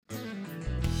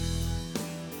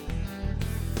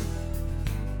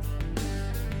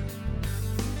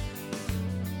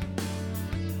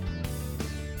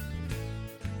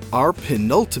our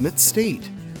penultimate state.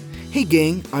 Hey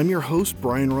gang, I'm your host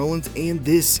Brian Rollins, and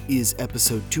this is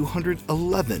episode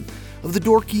 211 of the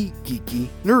Dorky Geeky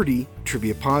Nerdy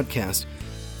Trivia Podcast.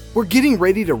 We're getting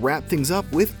ready to wrap things up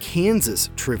with Kansas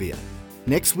trivia.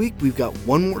 Next week we've got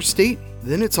one more state,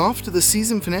 then it's off to the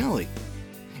season finale.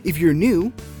 If you're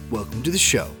new, welcome to the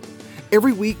show.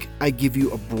 Every week I give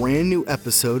you a brand new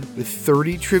episode with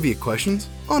 30 trivia questions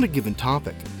on a given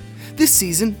topic. This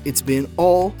season it's been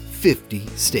all 50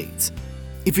 states.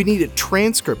 If you need a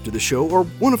transcript of the show or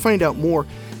want to find out more,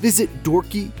 visit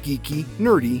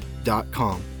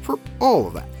dorkygeekynerdy.com for all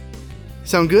of that.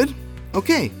 Sound good?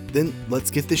 Okay, then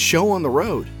let's get this show on the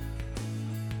road.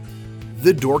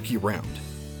 The Dorky Round.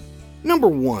 Number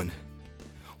 1.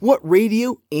 What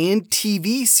radio and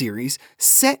TV series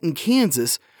set in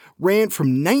Kansas ran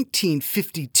from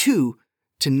 1952 to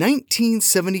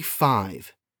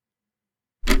 1975?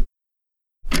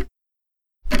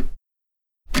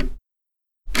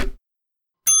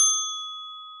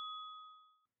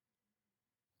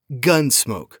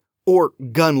 Gunsmoke, or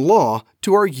Gun Law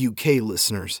to our UK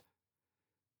listeners.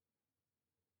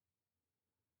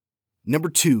 Number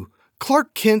 2.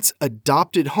 Clark Kent's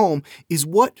adopted home is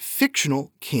what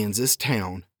fictional Kansas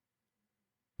town?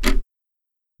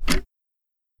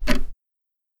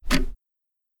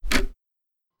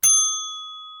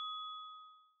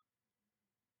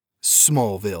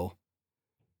 Smallville.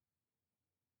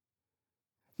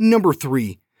 Number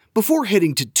 3. Before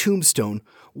heading to Tombstone,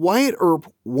 Wyatt Earp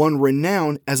won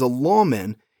renown as a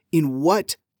lawman in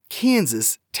what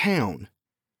Kansas town?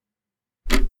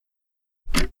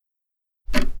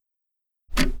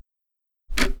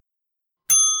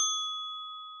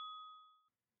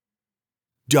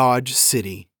 Dodge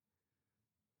City.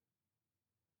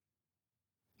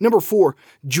 Number 4.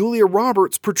 Julia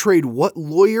Roberts portrayed what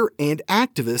lawyer and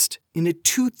activist in a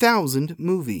 2000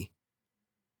 movie?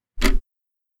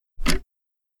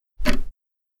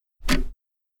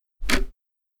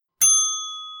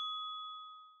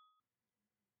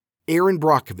 Aaron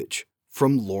Brockovich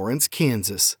from Lawrence,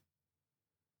 Kansas.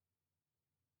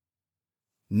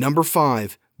 Number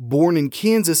 5. Born in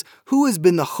Kansas, who has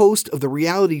been the host of the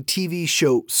reality TV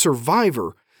show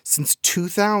Survivor since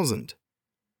 2000?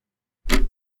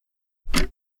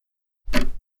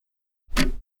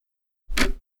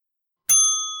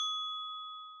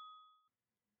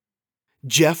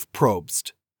 Jeff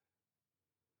Probst.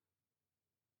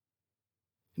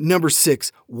 Number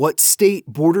 6. What state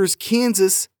borders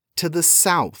Kansas to the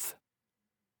south?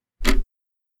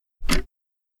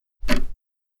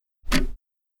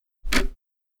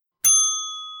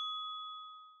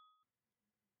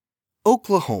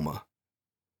 Oklahoma.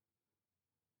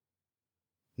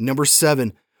 Number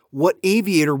 7. What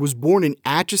aviator was born in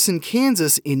Atchison,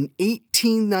 Kansas in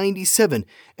 1897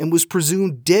 and was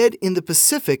presumed dead in the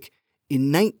Pacific in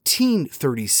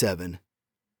 1937?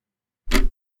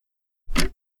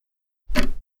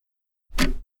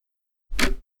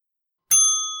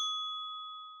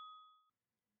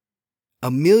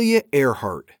 Amelia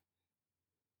Earhart.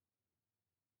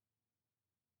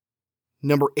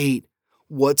 Number 8.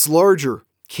 What's larger,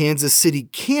 Kansas City,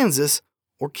 Kansas,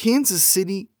 or Kansas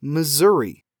City,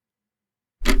 Missouri?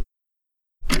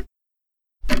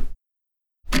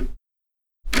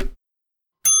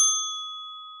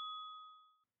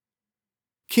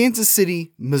 Kansas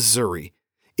City, Missouri.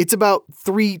 It's about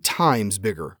 3 times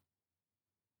bigger.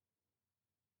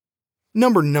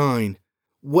 Number 9.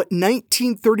 What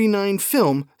 1939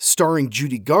 film starring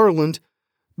Judy Garland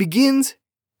begins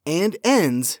and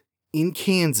ends in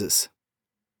Kansas?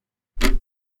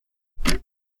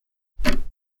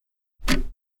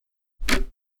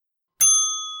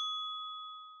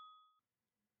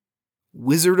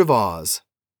 Wizard of Oz.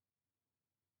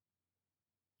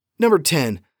 Number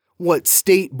 10. What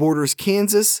state borders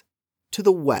Kansas to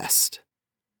the west?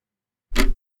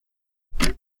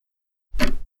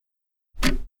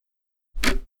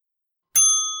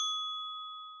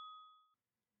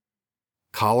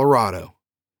 Colorado.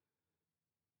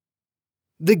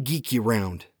 The Geeky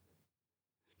Round.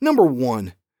 Number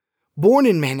 1. Born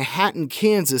in Manhattan,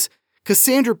 Kansas,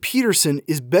 Cassandra Peterson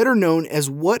is better known as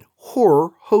what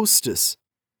horror hostess?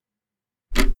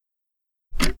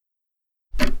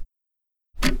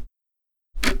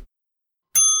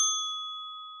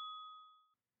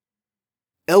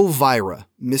 Elvira,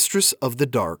 Mistress of the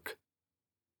Dark.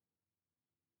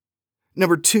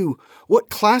 Number 2. What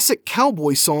classic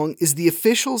cowboy song is the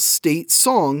official state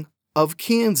song of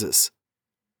Kansas?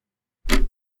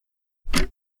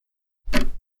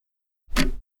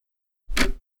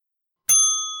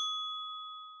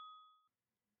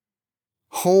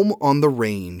 Home on the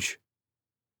Range.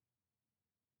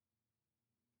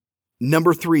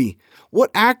 Number 3. What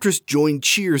actress joined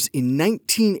Cheers in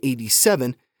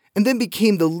 1987 and then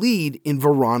became the lead in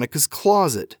Veronica's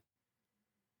Closet?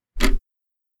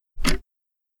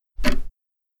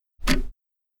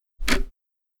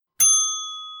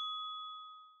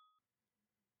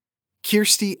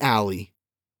 Kirstie Alley.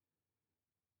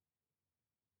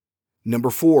 Number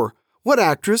 4. What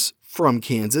actress, from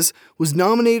Kansas, was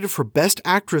nominated for Best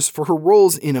Actress for her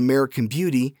roles in American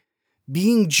Beauty,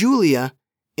 Being Julia,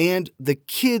 and The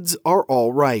Kids Are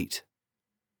All Right?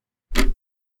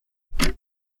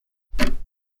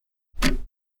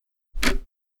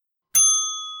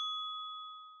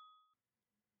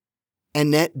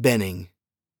 Annette Bening.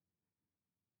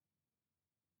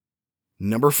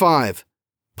 Number 5.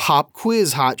 Pop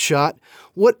quiz hotshot.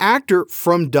 What actor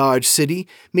from Dodge City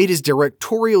made his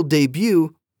directorial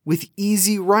debut with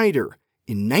Easy Rider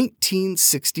in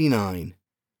 1969?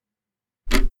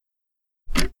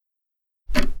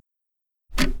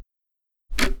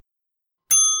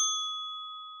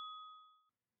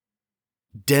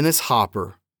 Dennis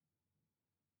Hopper.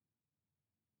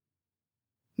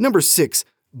 Number 6.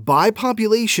 By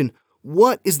population,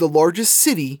 what is the largest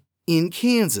city in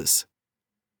Kansas?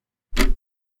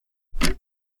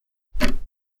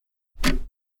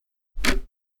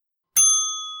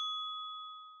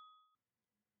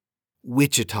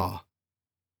 Wichita.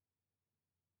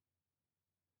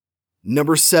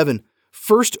 Number 7.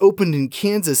 First opened in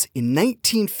Kansas in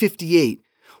 1958,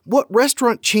 what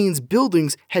restaurant chain's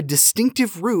buildings had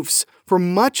distinctive roofs for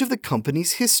much of the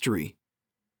company's history?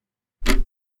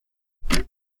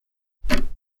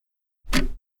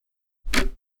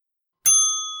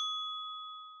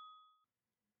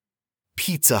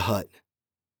 Pizza Hut.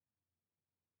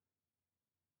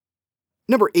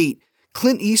 Number 8.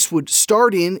 Clint Eastwood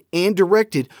starred in and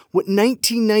directed what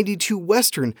 1992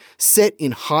 Western set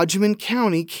in Hodgeman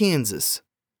County, Kansas?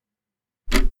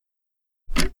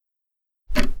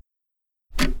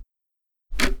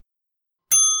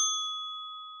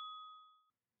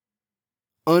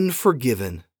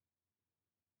 Unforgiven.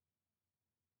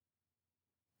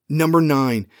 Number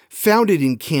 9. Founded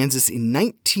in Kansas in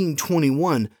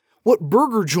 1921, what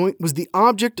burger joint was the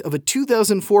object of a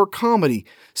 2004 comedy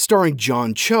starring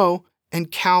John Cho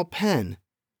and Cal Penn?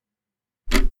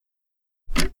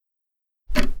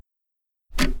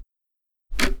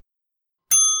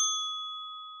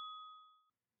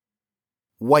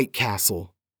 White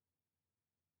Castle.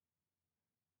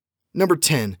 Number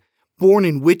 10. Born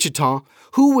in Wichita,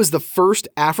 who was the first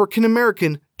African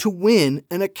American to win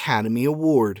an Academy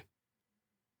Award?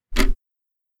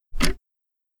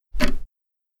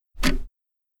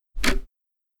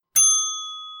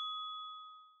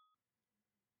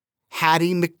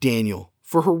 Hattie McDaniel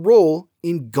for her role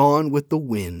in Gone with the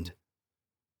Wind.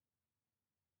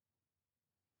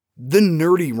 The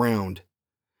Nerdy Round.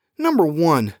 Number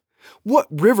 1. What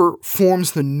river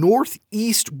forms the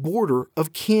northeast border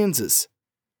of Kansas?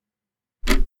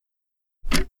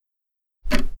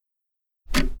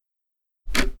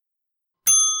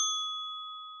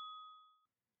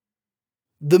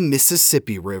 The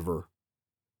Mississippi River.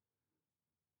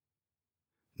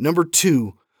 Number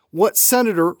 2. What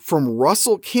senator from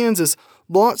Russell, Kansas,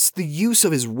 lost the use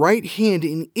of his right hand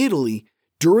in Italy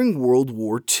during World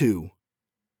War II?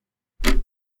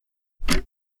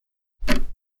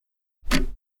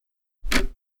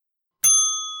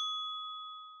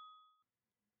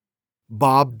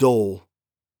 Bob Dole.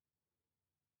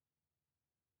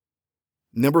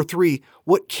 Number 3.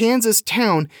 What Kansas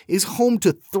town is home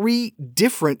to 3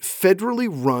 different federally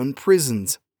run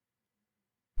prisons?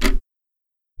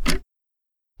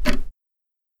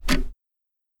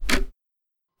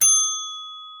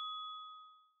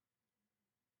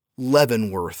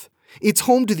 Leavenworth. It's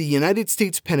home to the United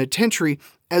States Penitentiary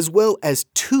as well as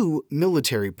 2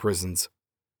 military prisons.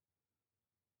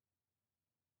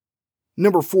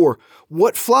 Number 4.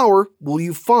 What flower will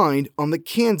you find on the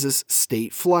Kansas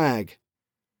state flag?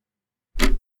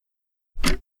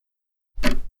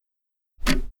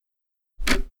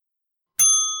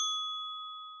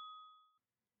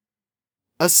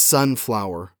 A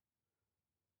sunflower.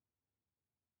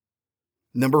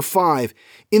 Number 5.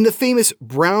 In the famous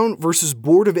Brown versus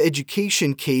Board of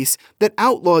Education case that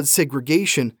outlawed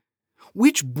segregation,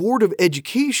 which Board of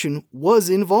Education was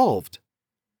involved?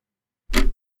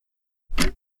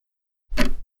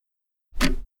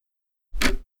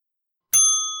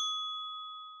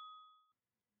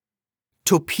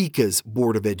 Topeka's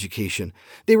Board of Education.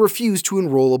 They refused to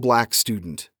enroll a black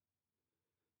student.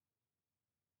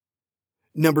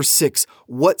 Number 6.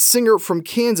 What singer from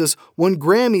Kansas won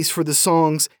Grammys for the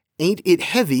songs Ain't It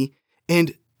Heavy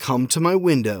and Come to My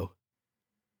Window?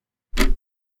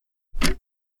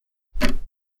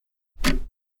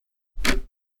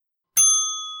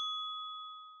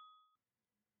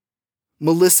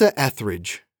 Melissa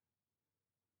Etheridge.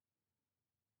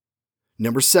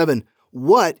 Number 7.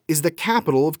 What is the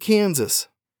capital of Kansas?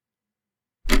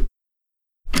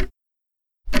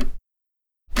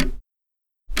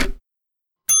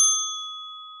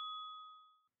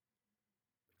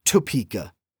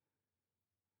 Topeka.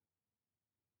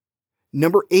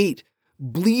 Number 8.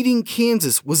 Bleeding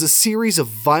Kansas was a series of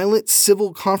violent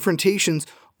civil confrontations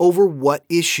over what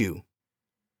issue?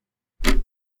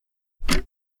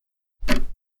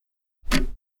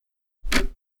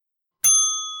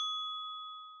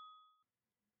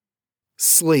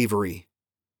 Slavery.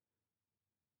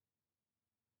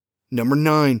 Number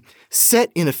 9.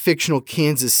 Set in a fictional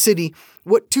Kansas City,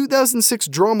 what 2006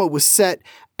 drama was set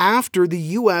after the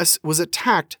U.S. was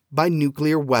attacked by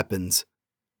nuclear weapons?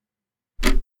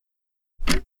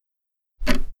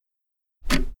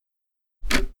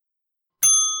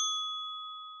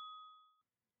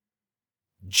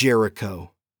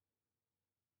 Jericho.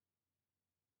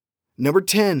 Number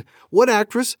 10. What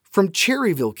actress from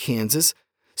Cherryville, Kansas,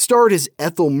 starred as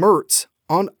Ethel Mertz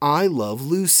on I Love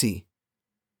Lucy?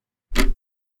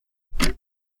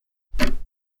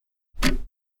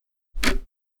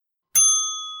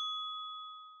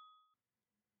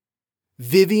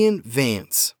 Vivian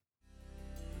Vance.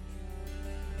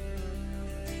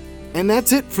 And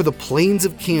that's it for the Plains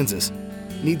of Kansas.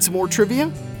 Need some more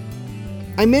trivia?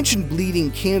 I mentioned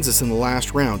Bleeding Kansas in the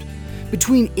last round.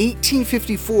 Between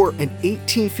 1854 and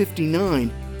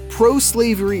 1859,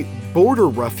 pro-slavery border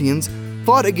ruffians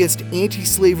fought against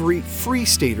anti-slavery free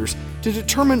staters to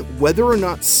determine whether or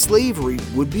not slavery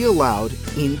would be allowed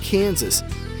in Kansas.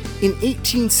 In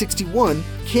 1861,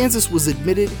 Kansas was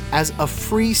admitted as a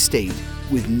free state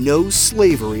with no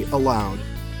slavery allowed.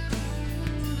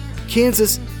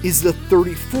 Kansas is the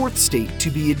 34th state to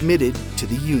be admitted to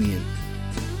the Union.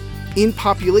 In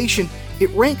population, it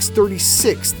ranks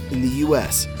 36th in the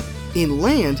U.S. In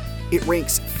land, it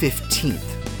ranks 15th.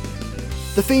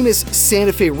 The famous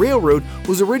Santa Fe Railroad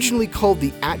was originally called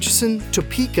the Atchison,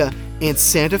 Topeka, and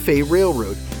Santa Fe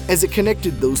Railroad, as it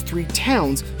connected those 3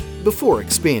 towns before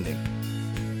expanding.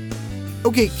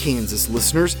 Okay, Kansas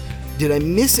listeners, did I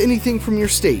miss anything from your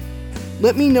state?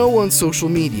 Let me know on social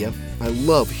media. I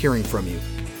love hearing from you.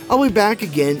 I'll be back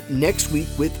again next week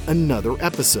with another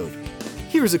episode.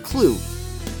 Here's a clue.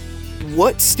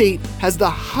 What state has the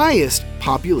highest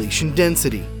population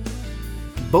density?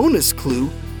 Bonus clue,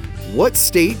 what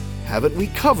state haven't we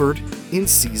covered in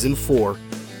Season 4?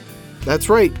 That's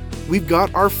right, we've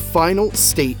got our final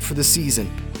state for the season.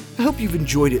 I hope you've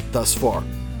enjoyed it thus far.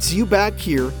 See you back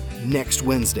here next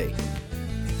Wednesday.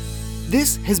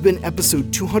 This has been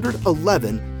episode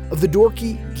 211 of the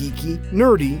Dorky Geeky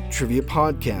Nerdy Trivia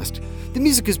Podcast. The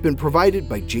music has been provided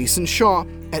by Jason Shaw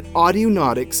at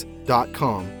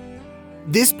audionautics.com.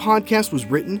 This podcast was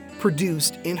written,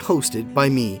 produced, and hosted by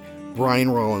me,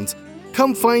 Brian Rollins.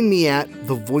 Come find me at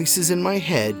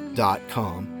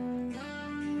thevoicesinmyhead.com.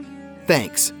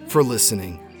 Thanks for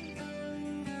listening.